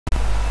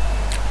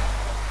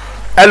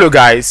Hello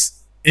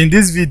guys, in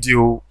this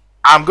video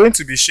I'm going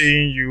to be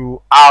showing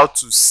you how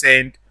to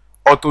send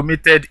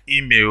automated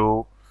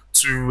email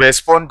to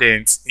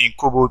respondents in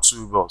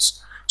Kobotoolbox.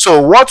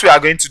 So what we are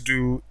going to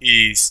do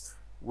is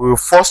we'll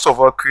first of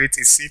all create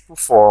a simple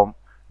form,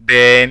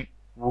 then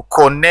we'll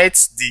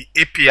connect the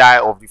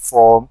API of the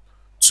form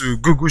to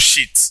Google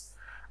Sheets,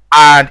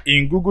 and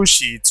in Google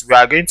Sheets we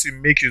are going to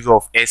make use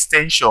of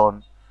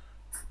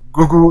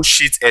Google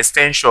Sheet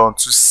extension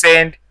to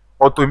send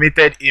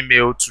automated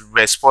email to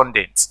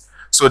respondents.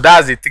 So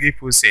that's the three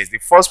process. The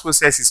first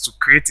process is to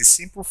create a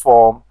simple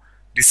form.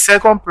 The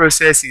second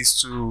process is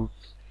to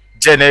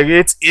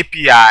generate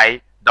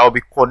API that will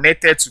be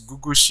connected to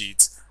Google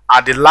Sheets,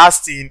 and the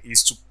last thing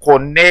is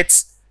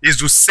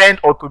to send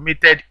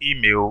automated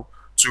email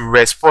to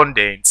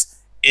respondents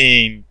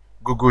in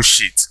Google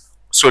Sheets.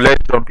 So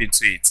let's jump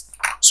into it.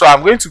 So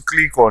I'm going to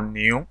click on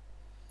new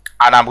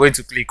and I'm going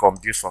to click on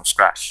build from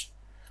scratch.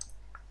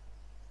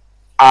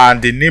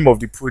 And the name of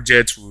the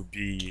project will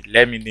be,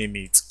 let me name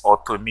it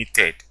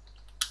automated.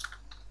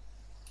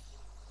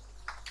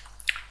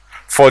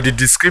 For the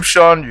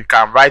description, you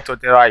can write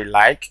whatever you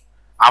like.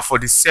 And for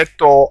the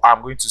sector,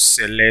 I'm going to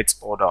select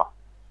other.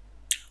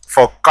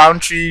 For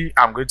country,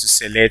 I'm going to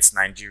select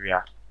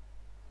Nigeria.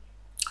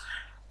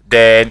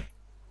 Then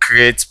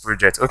create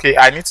project. Okay,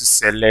 I need to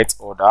select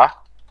order.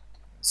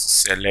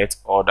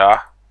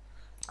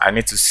 I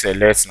need to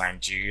select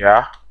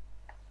Nigeria.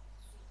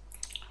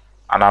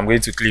 And I'm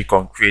going to click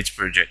on create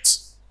project.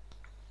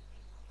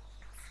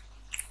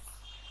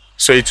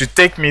 So it will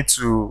take me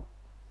to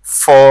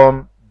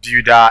form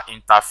builder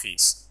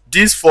interface.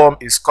 This form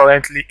is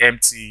currently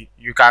empty.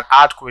 You can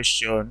add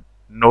question,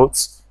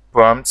 notes,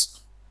 prompts,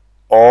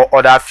 or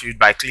other field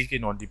by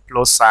clicking on the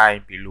plus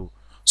sign below.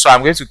 So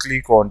I'm going to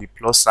click on the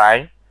plus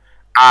sign,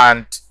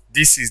 and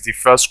this is the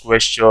first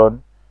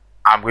question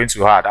I'm going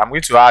to add. I'm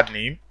going to add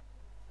name,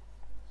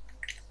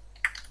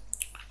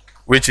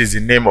 which is the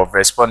name of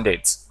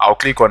respondent. I'll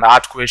click on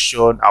add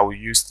question. I will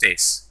use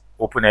test,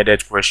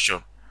 open-ended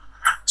question.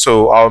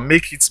 So I'll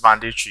make it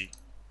mandatory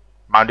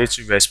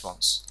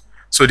response.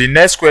 So the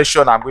next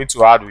question I'm going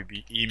to add will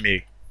be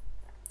email.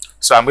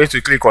 So I'm going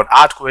to click on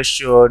add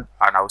question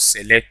and I'll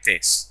select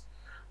test,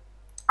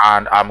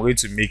 and I'm going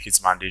to make it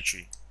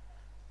mandatory.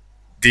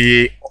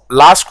 The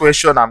last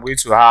question I'm going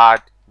to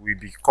add will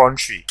be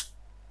country,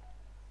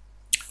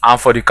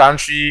 and for the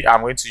country I'm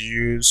going to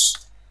use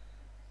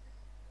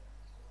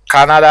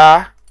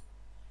Canada,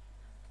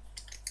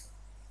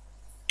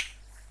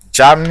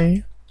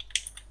 Germany,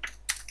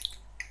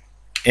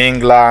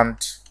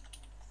 England,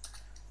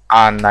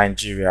 and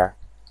Nigeria.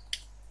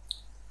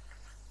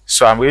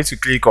 So I'm going to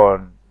click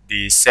on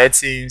the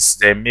settings,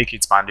 then make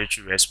it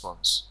mandatory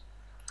response.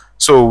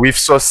 So we've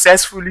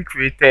successfully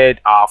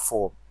created our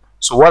form.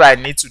 So what I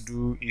need to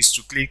do is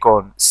to click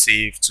on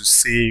save to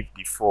save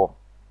the form.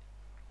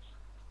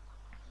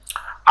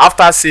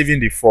 After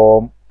saving the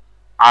form,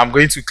 I'm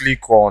going to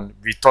click on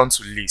return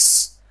to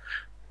list.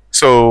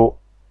 So,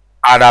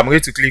 and I'm going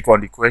to click on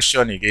the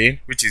question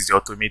again, which is the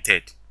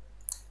automated.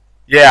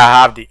 Here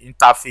I have the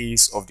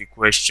interface of the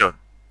question.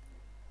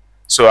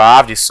 So I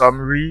have the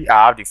summary,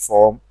 I have the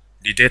form.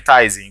 The data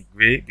is in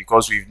gray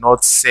because we've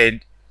not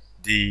sent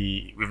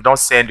the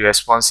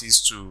responses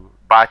to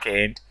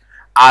backend.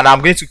 And I'm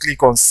going to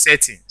click on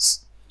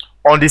settings.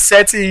 On the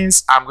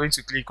settings, I'm going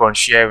to click on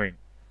sharing.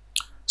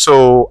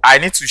 So I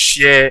need to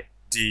share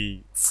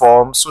the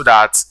form so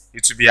that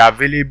it will be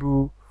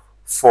available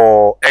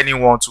for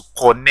anyone to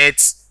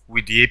connect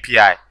with the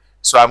API.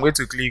 So I'm going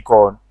to click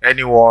on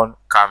anyone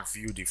can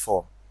view the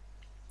form.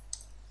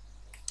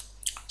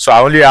 So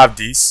I only have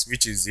this,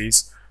 which is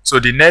this. So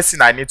the next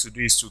thing I need to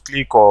do is to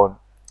click on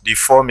the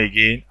form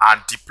again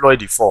and deploy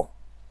the form.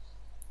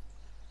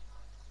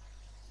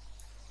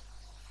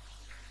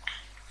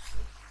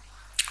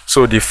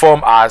 So the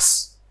form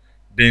has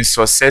been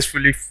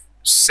successfully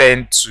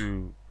sent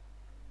to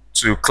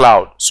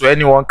cloud, so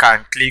anyone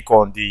can click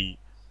on the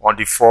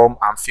form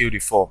and fill the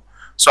form.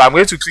 So I'm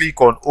going to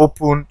click on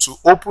open to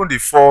open the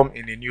form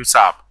in a new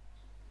tab.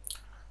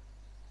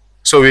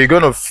 So we're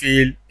going to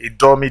fill a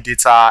dummy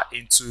data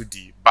into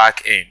the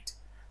back end.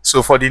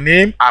 So for the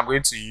name, I'm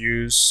going to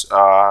use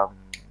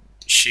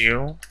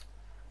Sheil.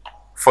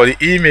 For the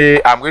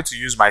email, I'm going to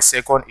use my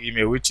second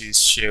email, which is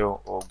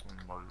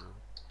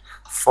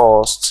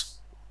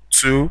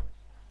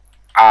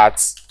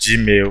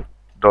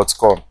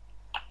sheil_first2@gmail.com.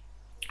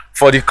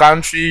 For the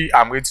country,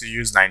 I'm going to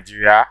use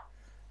Nigeria,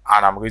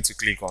 and I'm going to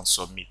click on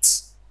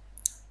submit.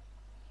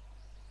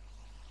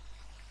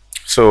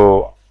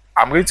 So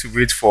I'm going to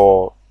wait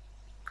for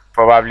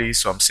probably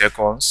some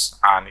seconds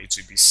and it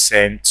will be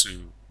sent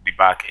to the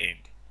back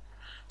end.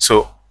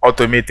 So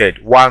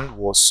automated one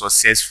was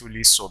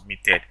successfully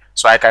submitted.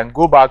 So I can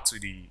go back to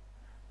the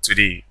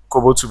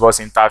Kobotoolbox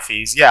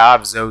interface. Here I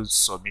have 0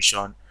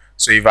 submission.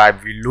 So if I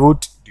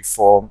reload the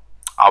form,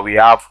 I will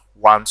have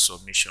 1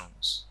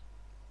 submissions.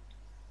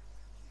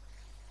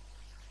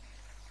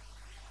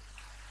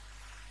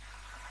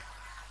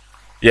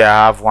 Yeah,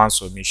 I have 1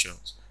 submission.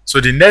 So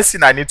the next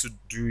thing I need to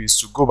do is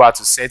to go back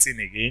to setting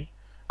again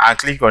and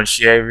click on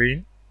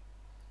sharing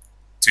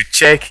to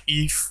check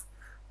if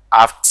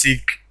I've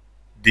ticked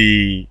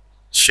the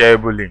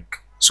shareable link.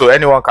 So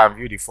anyone can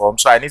view the form.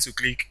 So I need to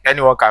click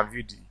anyone can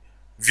view the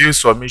view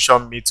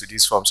submission made to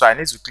this form. So I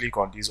need to click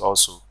on this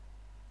also.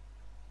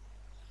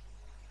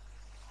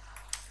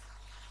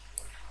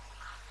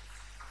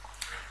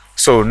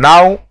 So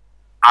now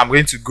I'm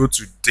going to go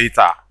to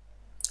data.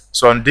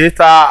 So on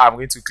data, I'm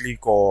going to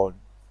click on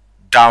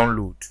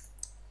download.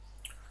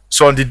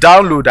 So on the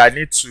download, I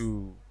need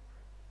to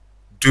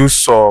do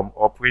some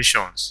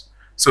operations.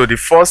 So the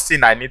first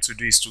thing I need to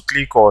do is to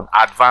click on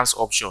advanced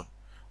option.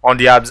 On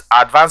the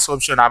advanced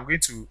option, I'm going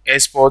to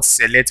export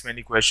select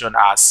many questions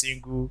as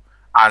single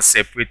and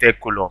separated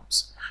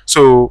columns.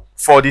 So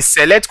for the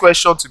select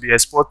question to be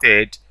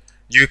exported,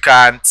 you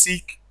can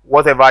tick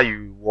whatever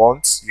you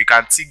want. You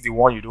can tick the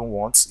one you don't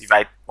want. If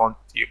I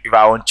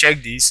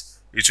uncheck this,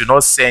 it will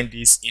not send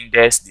this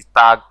index, the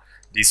tag,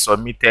 the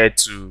submitted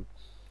to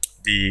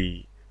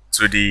the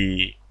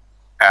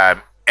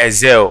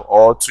Excel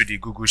or to the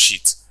Google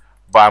Sheet.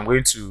 But I'm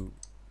going to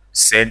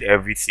send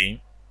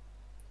everything,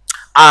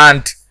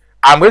 and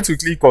I'm going to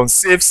click on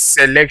save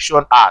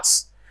selection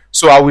as.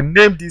 So I will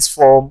name this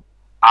form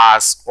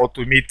as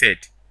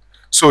automated.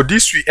 So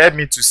this will help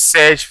me to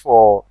search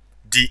for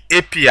the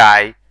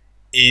API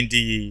in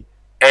the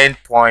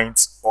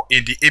endpoint or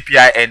in the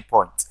API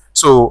endpoint.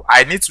 So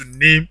I need to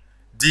name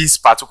this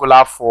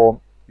particular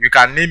form. You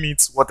can name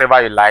it whatever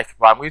you like,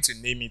 but I'm going to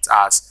name it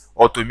as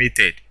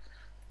automated.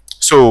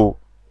 So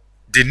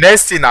the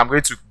next thing I'm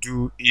going to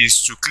do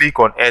is to click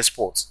on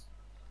export,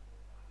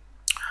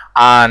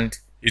 and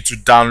it will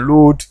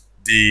download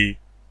the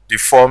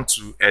form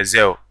to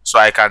Excel. So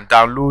I can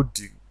download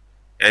the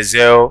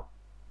Excel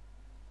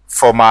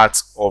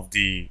format of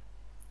the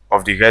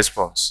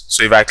response.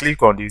 So if I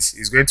click on this,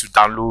 it's going to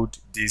download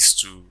this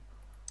to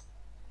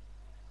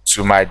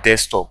my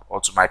desktop or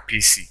to my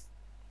PC.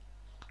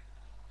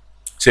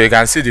 So you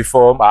can see the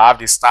form. I have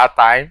the start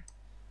time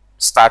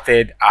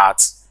started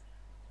at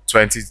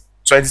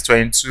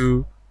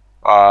 2022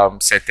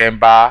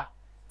 September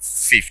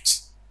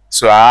 5th.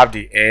 So I have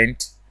the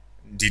end,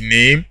 the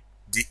name,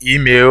 the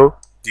email,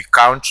 the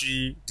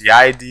country, the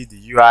ID,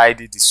 the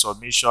UID, the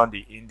submission,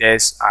 the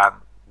index, and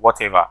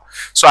whatever.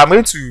 So I'm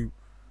going to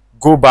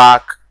go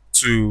back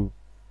to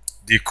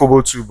the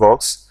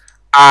Kobotoolbox,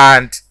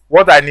 and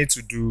what I need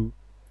to do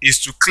is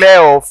to clear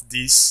off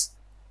this.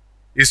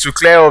 Is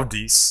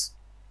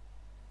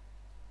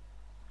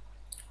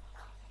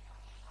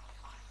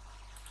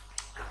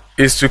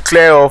to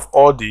clear off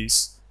all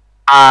this,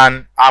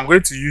 and I'm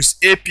going to use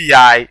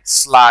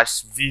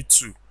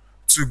API/v2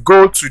 to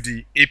go to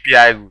the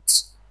API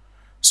route.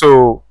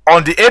 So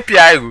on the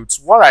API route,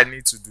 what I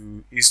need to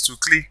do is to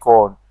click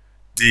on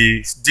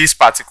this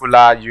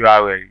particular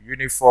URL,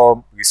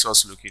 uniform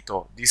resource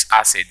locator, this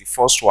asset, the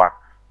first one.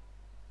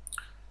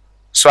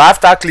 So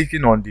after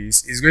clicking on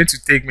this, it's going to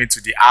take me to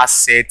the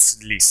asset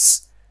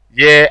list.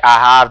 Here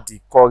I have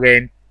the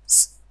current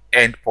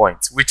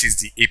endpoint, which is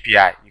the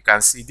API. You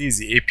can see this is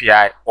the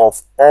API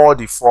of all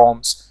the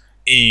forms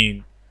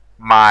in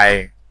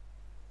my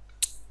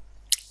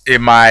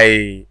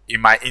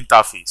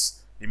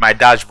interface, in my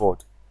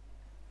dashboard.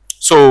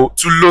 So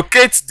to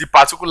locate the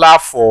particular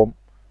form,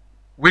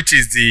 which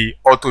is the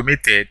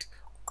automated,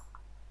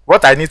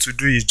 what I need to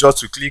do is just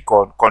to click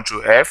on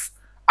Ctrl F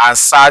and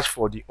search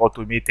for the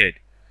automated.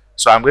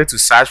 So I'm going to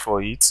search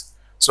for it.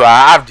 So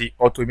I have the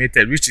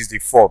automated, which is the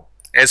form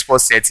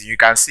export setting. You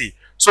can see.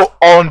 So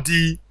on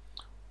the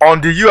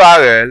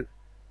URL,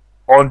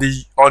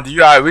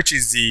 which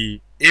is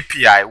the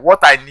API,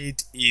 what I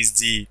need is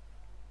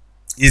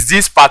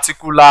this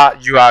particular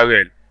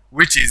URL,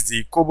 which is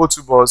the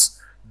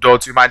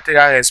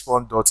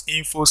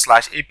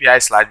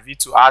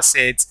kobotoolbox.humanitarianresponse.info/API/v2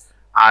 assets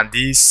and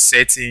these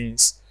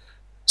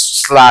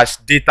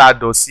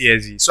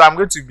settings/data.csv. So I'm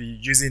going to be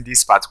using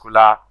this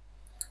particular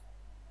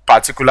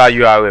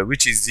URL,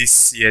 which is this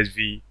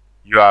CSV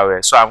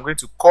URL. So I'm going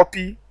to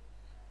copy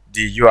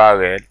the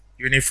URL,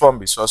 uniform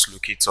resource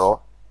locator,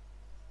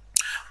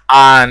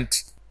 and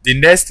the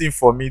next thing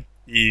for me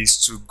is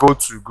to go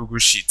to Google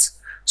Sheet.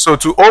 So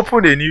to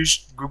open a new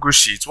Google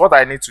Sheet, what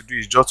I need to do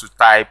is just to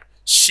type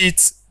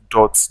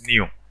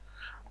sheet.new,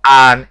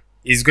 and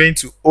it's going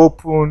to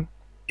open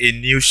a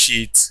new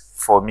sheet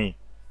for me.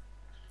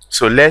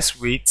 So let's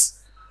wait.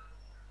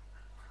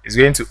 It's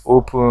going to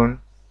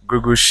open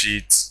Google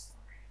Sheet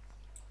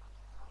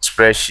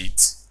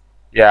spreadsheet.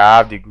 Yeah, I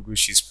have the Google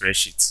Sheet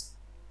spreadsheet.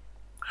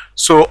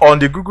 So on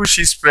the Google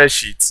Sheet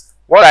spreadsheet,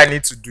 what I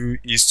need to do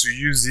is to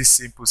use this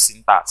simple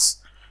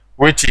syntax,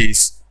 which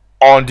is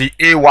on the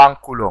A1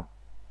 column,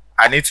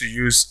 I need to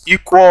use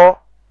equal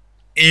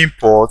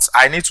import.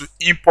 I need to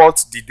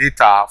import the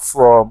data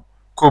from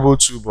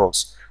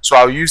Kobotoolbox. So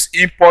I'll use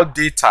import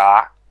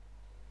data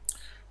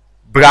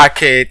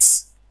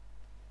brackets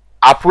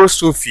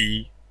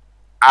apostrophe,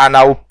 and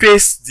I will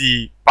paste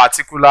the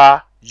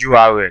particular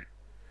URL.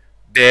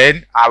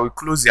 Then I will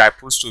close the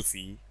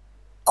apostrophe,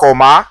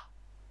 comma,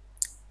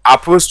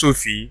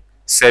 apostrophe,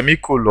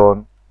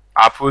 semicolon,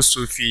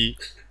 apostrophe,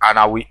 and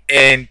I will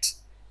end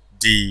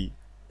the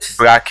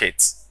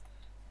bracket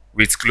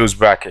with close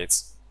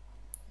brackets.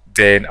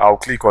 Then I'll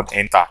click on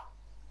enter,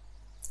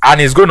 and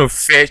it's going to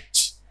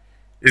fetch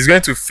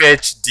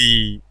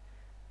the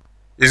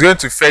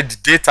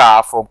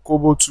data from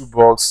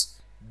Kobotoolbox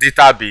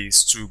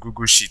database to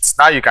Google Sheets.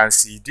 Now you can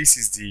see this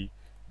is the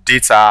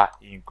data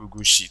in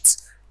Google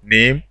Sheets: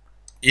 name,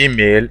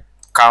 email,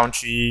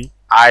 country,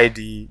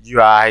 ID,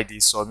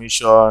 UID,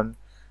 submission,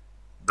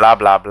 blah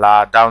blah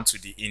blah, down to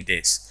the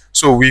index.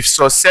 So we've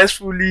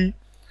successfully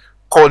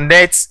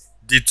connect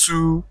the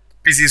two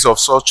pieces of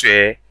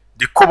software,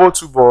 the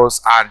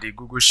Kobotoolbox and the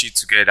Google Sheet,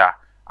 together,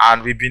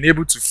 and we've been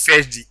able to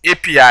fetch the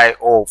API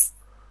of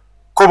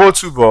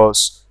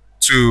Kobotoolbox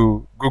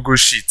to Google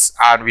Sheets,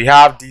 and we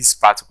have this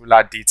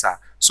particular data.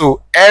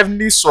 So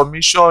every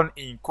submission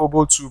in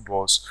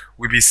Kobotoolbox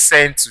will be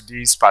sent to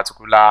this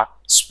particular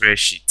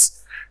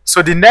spreadsheet.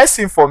 So the next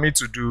thing for me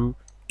to do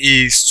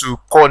is to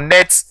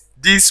connect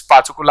this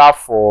particular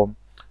form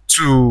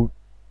to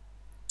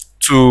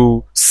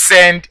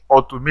send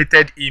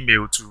automated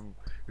email to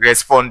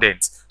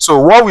respondents.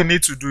 So what we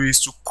need to do is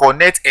to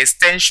connect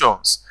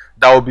extensions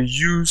that will be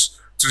used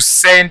to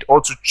send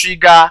or to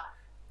trigger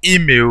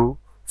email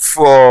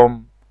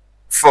from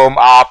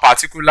our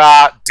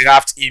particular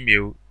draft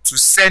email to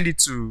send it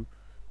to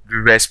the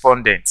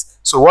respondent.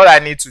 So what I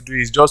need to do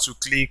is just to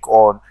click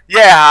on,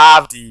 here I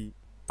have the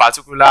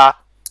particular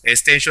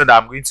extension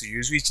that I'm going to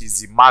use, which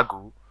is the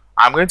Mago.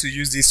 I'm going to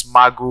use this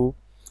Mago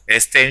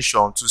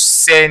extension to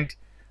send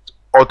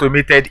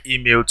automated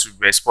email to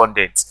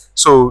respondents.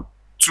 So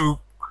to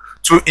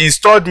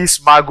install this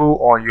Mago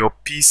on your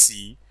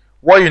PC,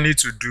 what you need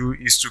to do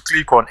is to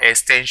click on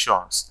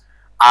extensions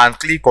and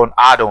click on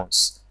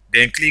add-ons,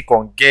 then click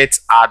on get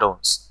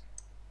add-ons,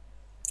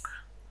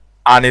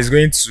 and it's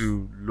going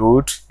to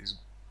load.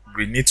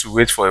 We need to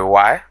wait for a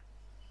while.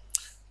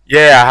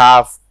 Here I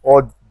have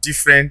all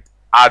different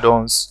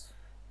add-ons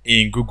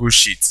in Google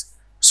Sheets.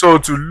 So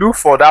to look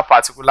for that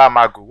particular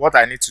Mago, what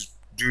I need to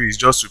do is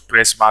just to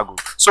press Mago.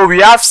 So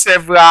we have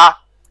several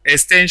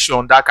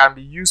extensions that can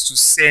be used to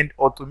send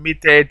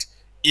automated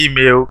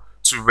email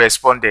to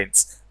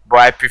respondents, but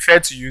I prefer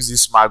to use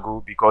this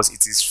Mago because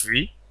it is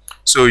free.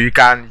 So you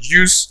can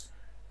use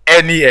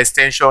any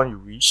extension you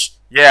wish.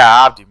 Here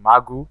I have the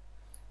Mago.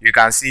 You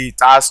can see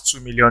it has 2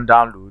 million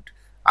downloads.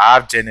 I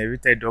have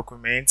generated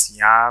documents.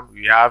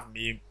 We have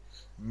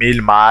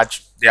mail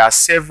match. There are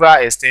several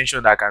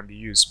extensions that can be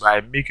used, but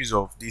I make use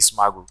of this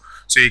Mago.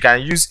 So you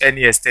can use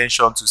any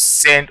extension to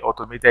send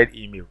automated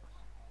email.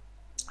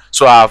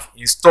 So I've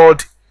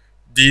installed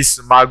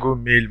this Mago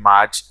mail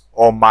match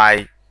on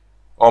my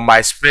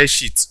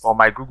spreadsheet, on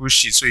my Google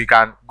Sheet. So you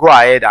can go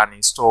ahead and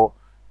install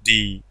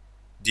the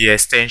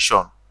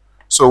extension.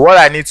 So what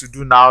I need to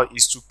do now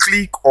is to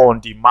click on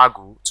the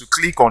Mago, to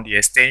click on the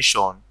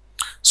extension.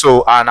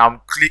 So and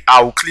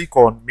I will click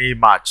on mail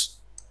match.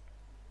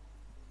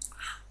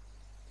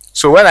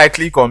 So when I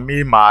click on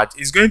mail match,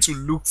 it's going to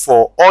look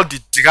for all the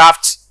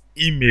draft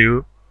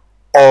email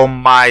on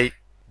my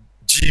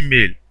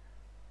Gmail.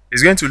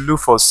 It's going to look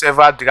for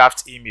several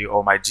draft email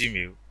on my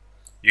Gmail.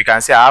 You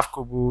can see I have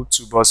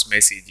Kobotoolbox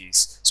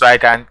messages, so I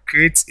can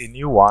create a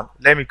new one.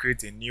 Let me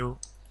create a new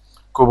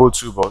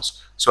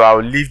Kobotoolbox. So I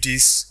will leave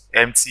this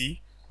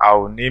empty. I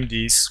will name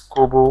this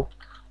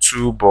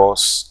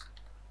Kobotoolbox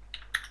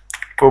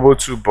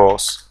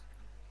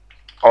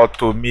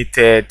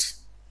automated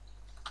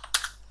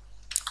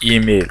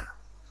email.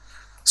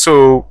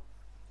 So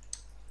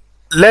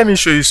let me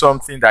show you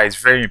something that is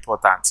very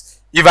important.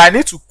 If I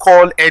need to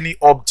call any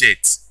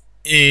object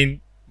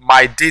in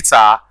my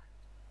data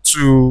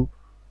to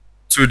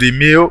the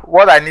mail,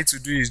 what I need to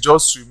do is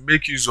just to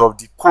make use of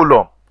the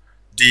column,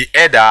 the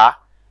header.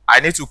 I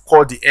need to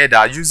call the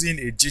header using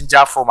a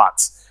Ginger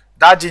format.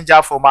 That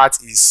Ginger format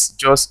is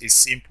just a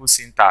simple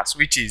syntax,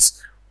 which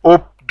is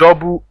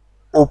double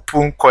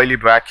open curly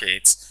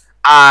brackets,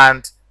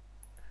 and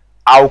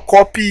I'll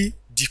copy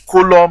the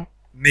column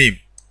name,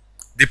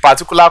 the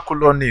particular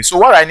column name. So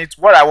what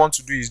I want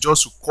to do is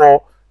just to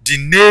call the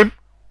name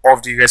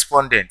of the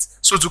respondent.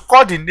 So to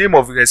call the name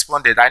of the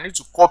respondent, I need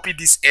to copy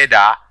this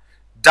header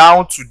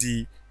down to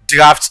the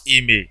draft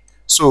email.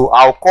 So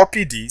I'll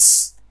copy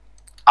this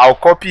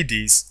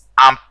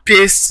and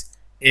paste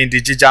in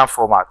the Ginger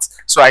format.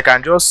 So I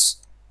can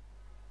just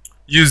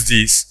use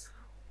this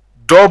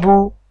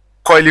double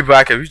curly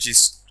bracket, which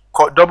is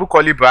double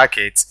curly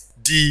bracket,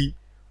 the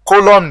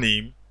column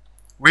name,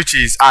 which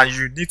is, and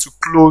you need to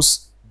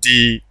close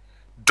the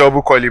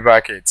double curly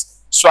bracket.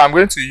 So I'm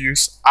going to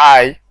use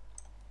I.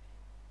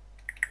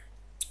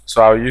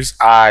 So I'll use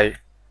I,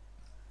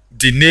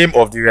 the name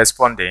of the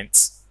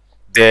respondent,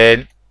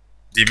 then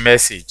the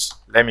message.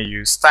 Let me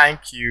use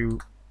thank you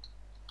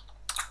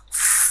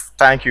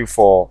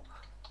for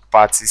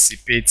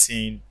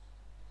participating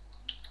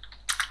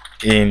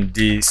in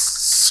this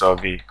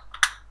survey.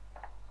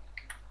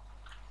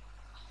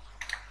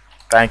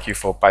 Thank you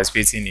for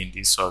participating in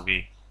this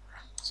survey.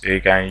 So you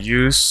can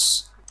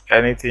use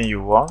anything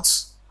you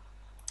want.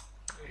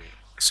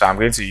 So I'm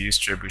going to use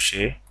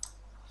trebuchet.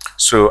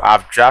 So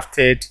I've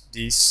drafted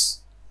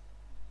this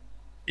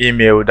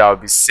email that will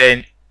be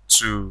sent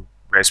to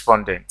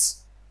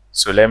respondents.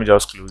 So let me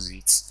just close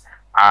it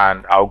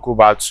and I'll go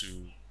back to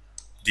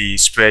the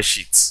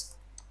spreadsheet.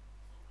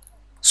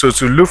 So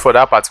to look for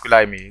that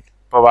particular email,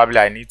 probably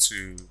I need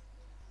to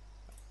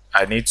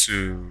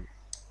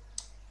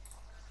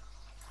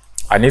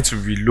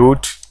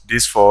reload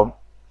this form.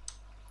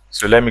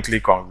 So let me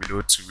click on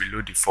reload to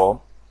reload the form.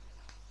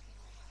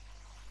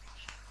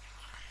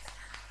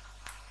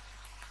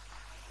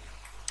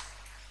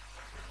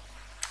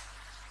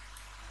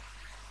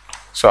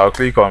 So I'll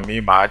click on me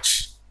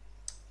match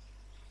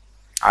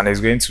and it's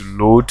going to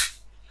load,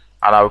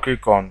 and I'll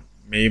click on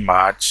me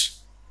match.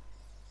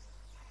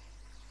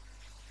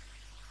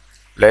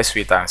 Let's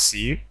wait and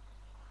see.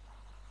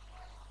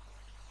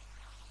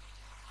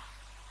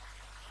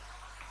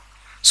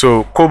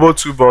 So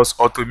Kobotoolbox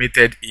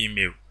automated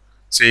email.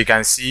 So you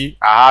can see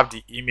I have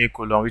the email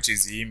column, which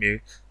is the email.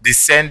 The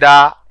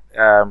sender,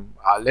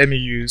 let me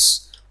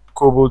use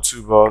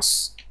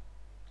Kobotoolbox.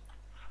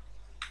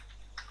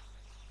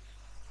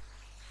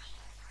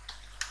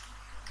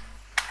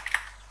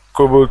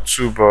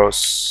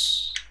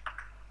 Kobotoolbox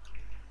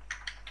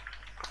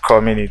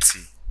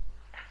community.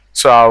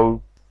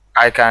 So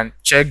I can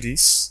check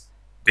this.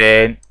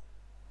 Then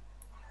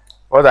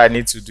what I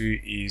need to do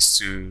is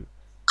to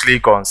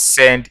click on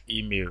send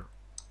email,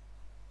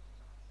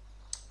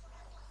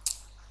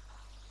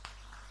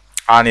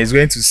 and it's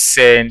going to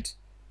send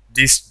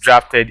this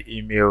drafted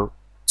email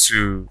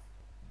to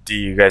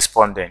the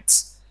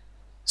respondent.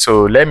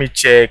 So let me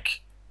check.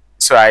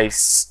 So I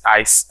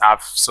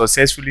have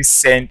successfully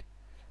sent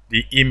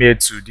the email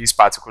to this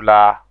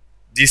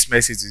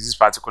message to this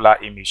particular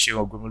email,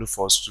 Sheon Ogumulu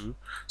Force 2.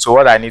 So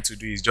what I need to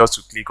do is just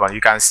to click on,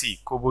 you can see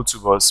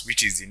Kobotoolbox,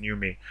 which is the new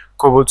mail,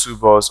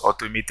 Kobotoolbox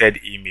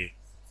automated email.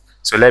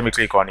 So let me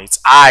click on it.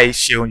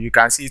 Sheon, you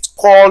can see it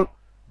call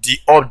the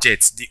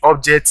object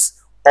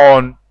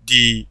on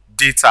the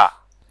data,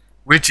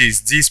 which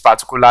is this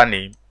particular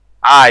name.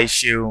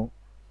 Sheon,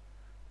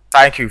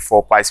 thank you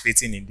for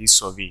participating in this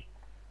survey.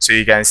 So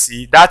you can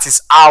see that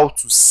is how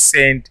to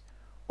send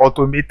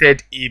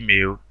automated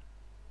email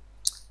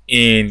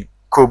in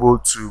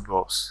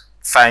Kobotoolbox.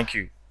 Thank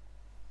you.